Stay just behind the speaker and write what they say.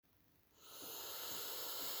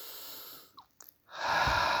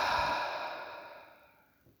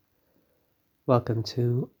Welcome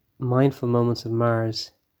to Mindful Moments of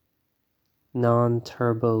Mars,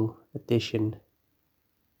 non-turbo edition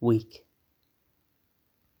week,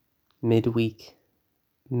 midweek,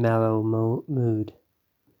 mellow mood.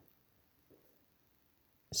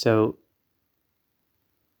 So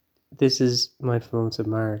this is Mindful Moments of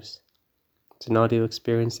Mars. It's an audio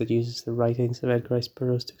experience that uses the writings of Edgar Rice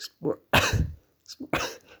Burroughs to explore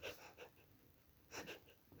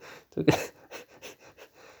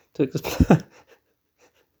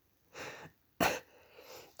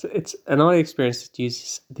It's an audio experience that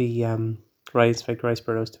uses the writings of Edgar Rice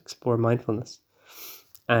Burroughs to explore mindfulness.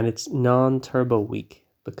 And it's non-turbo week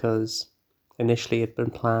because initially it'd been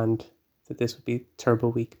planned that this would be turbo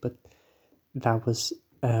week, but that was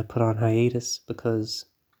put on hiatus because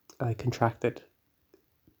I contracted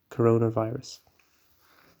coronavirus.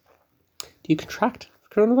 Do you contract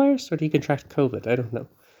coronavirus or do you contract COVID? I don't know.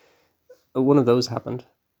 One of those happened,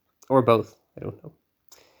 or both. I don't know.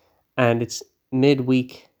 And it's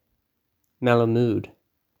midweek mellow mood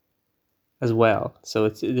as well. So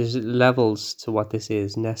there's levels to what this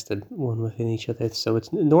is, nested one within each other. So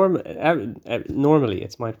it's normally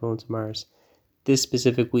it's Mindful Moments of Mars. This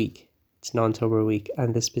specific week, it's non-turbo week,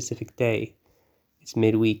 and this specific day, it's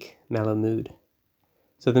midweek mellow mood.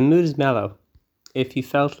 So the mood is mellow. If you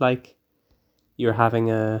felt like you're having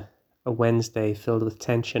a Wednesday filled with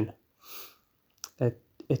tension, a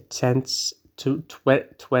tense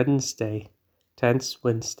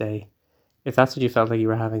Wednesday. If that's what you felt like you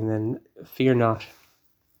were having, then fear not,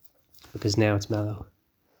 because now it's mellow.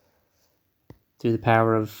 Through the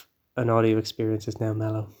power of an audio experience, it's now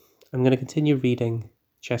mellow. I'm going to continue reading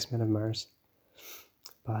Chessmen of Mars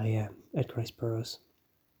by Edgar Rice Burroughs.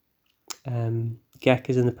 Gek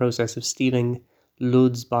is in the process of stealing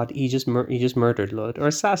Lud's body. He just murdered Lud, or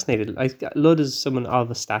assassinated. Lud is someone of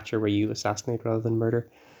a stature where you assassinate rather than murder.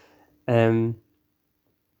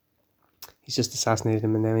 He's just assassinated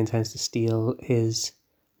him and now intends to steal his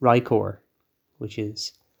Rykor, which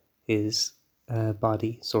is his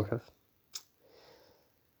body, sort of.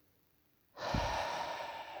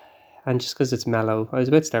 And just because it's mellow, I was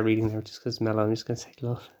about to start reading there just because it's mellow. I'm just going to take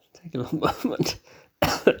a little moment.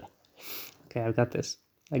 Okay, I've got this.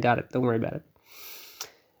 I got it. Don't worry about it.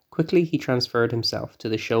 Quickly, he transferred himself to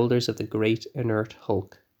the shoulders of the great inert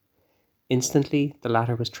hulk. Instantly, the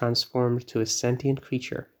latter was transformed to a sentient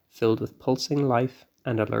creature filled with pulsing life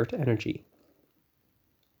and alert energy.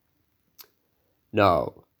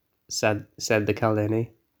 Now, said the Kaldane,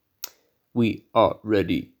 we are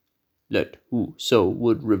ready. Let whoso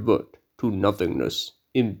would revert to nothingness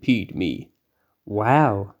impede me.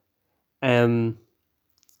 Wow. That's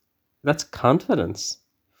confidence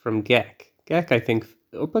from Gek. Gek, I think,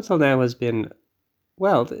 up until now has been,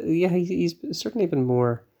 well, yeah, he's certainly been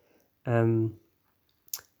more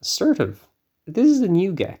assertive. This is a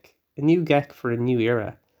new Gek for a new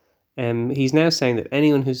era. He's now saying that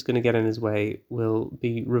anyone who's going to get in his way will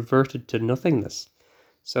be reverted to nothingness.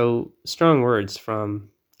 So, strong words from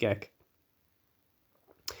Gek.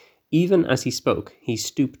 Even as he spoke, he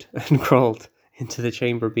stooped and crawled into the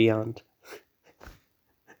chamber beyond.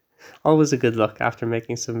 Always a good look after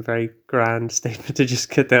making some very grand statement to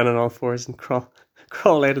just get down on all fours and crawl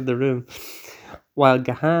out of the room. While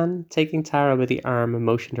Gahan, taking Tara by the arm,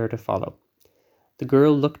 motioned her to follow. The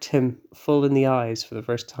girl looked him full in the eyes for the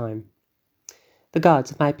first time. The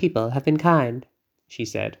gods of my people have been kind, she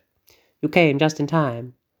said. You came just in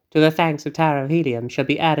time. To the thanks of Tara of Helium shall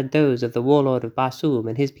be added those of the warlord of Barsoom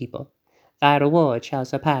and his people. Thy reward shall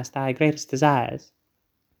surpass thy greatest desires.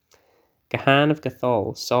 Gahan of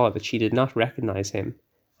Gathol saw that she did not recognize him,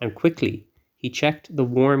 and quickly he checked the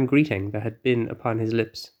warm greeting that had been upon his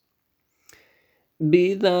lips.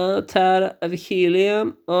 Be thou Tara of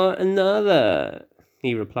Helium or another,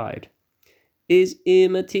 he replied, is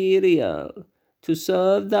immaterial. To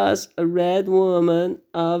serve thus a red woman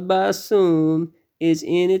of Barsoom is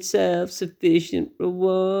in itself sufficient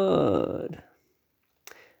reward.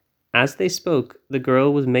 As they spoke, the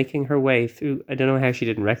girl was making her way through... I don't know how she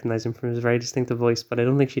didn't recognize him from his very distinctive voice, but I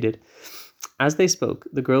don't think she did. As they spoke,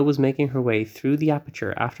 the girl was making her way through the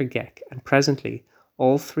aperture after Gek, and presently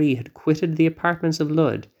all three had quitted the apartments of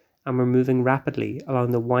Lud and were moving rapidly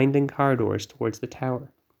along the winding corridors towards the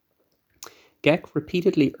tower. Gek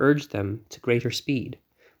repeatedly urged them to greater speed,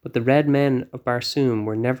 but the red men of Barsoom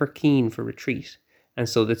were never keen for retreat, and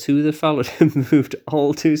so the two that followed him moved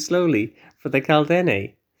all too slowly for the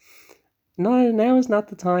Kaldane. No, now is not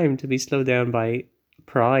the time to be slowed down by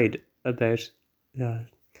pride about...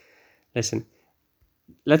 listen,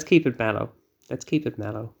 let's keep it mellow.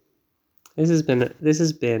 This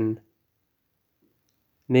has been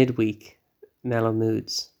midweek mellow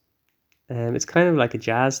moods. It's kind of like a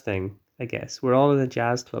jazz thing, I guess. We're all in a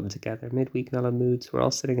jazz club together, midweek mellow moods. We're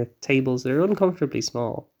all sitting at tables that are uncomfortably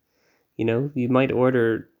small. You know, you might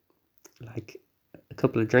order like a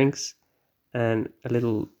couple of drinks and a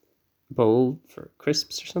little bowl for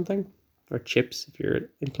crisps or something, or chips if you're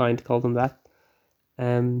inclined to call them that.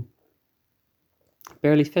 Um,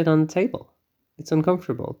 Barely fit on the table. It's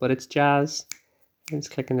uncomfortable, but it's jazz. Everyone's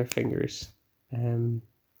clicking their fingers. Um,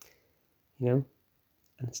 you know,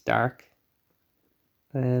 and it's dark.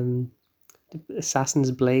 Um,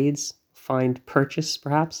 Assassin's Blades find purchase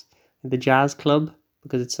perhaps in the jazz club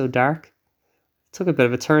because it's so dark. It took a bit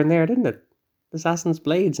of a turn there, didn't it? Assassin's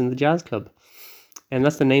Blades in the jazz club. And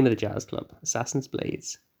that's the name of the jazz club, Assassin's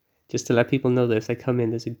Blades. Just to let people know that if they come in,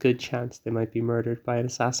 there's a good chance they might be murdered by an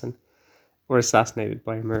assassin or assassinated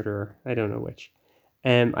by a murderer. I don't know which.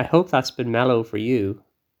 I hope that's been mellow for you,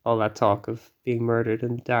 all that talk of being murdered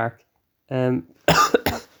in the dark. Um,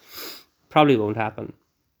 Probably won't happen.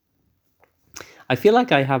 I feel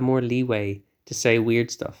like I have more leeway to say weird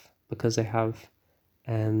stuff because I have,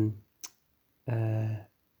 um, uh,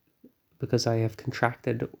 because I have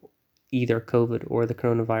contracted either COVID or the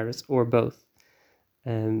coronavirus or both.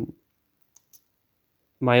 Um,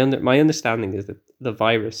 my understanding is that the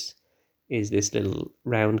virus is this little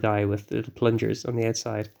round guy with little plungers on the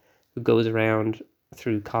outside who goes around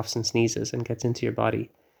through coughs and sneezes and gets into your body.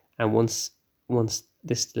 And once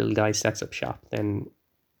this little guy sets up shop, then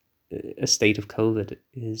a state of COVID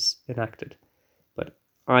is enacted. But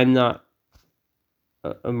I'm not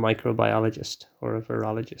a microbiologist or a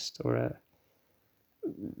virologist or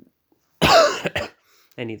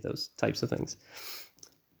any of those types of things.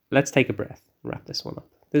 Let's take a breath and wrap this one up.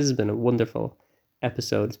 This has been a wonderful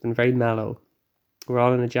episode. It's been very mellow. We're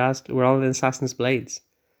all in Assassin's Blades.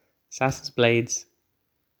 Assassin's Blades.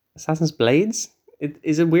 Assassin's Blades?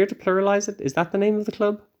 Is it weird to pluralize it? Is that the name of the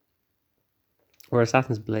club? Or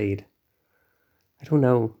Assassin's Blade? I don't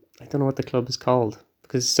know. I don't know what the club is called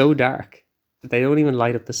because it's so dark. They don't even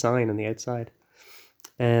light up the sign on the outside.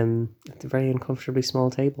 They're very uncomfortably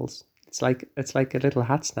small tables. It's like a little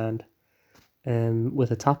hat stand,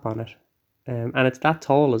 with a top on it, and it's that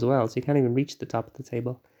tall as well, so you can't even reach the top of the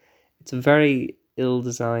table. It's a very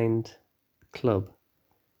ill-designed club,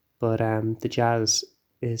 but the jazz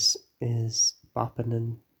is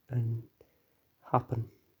bopping and hopping.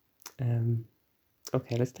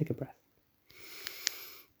 Okay, let's take a breath.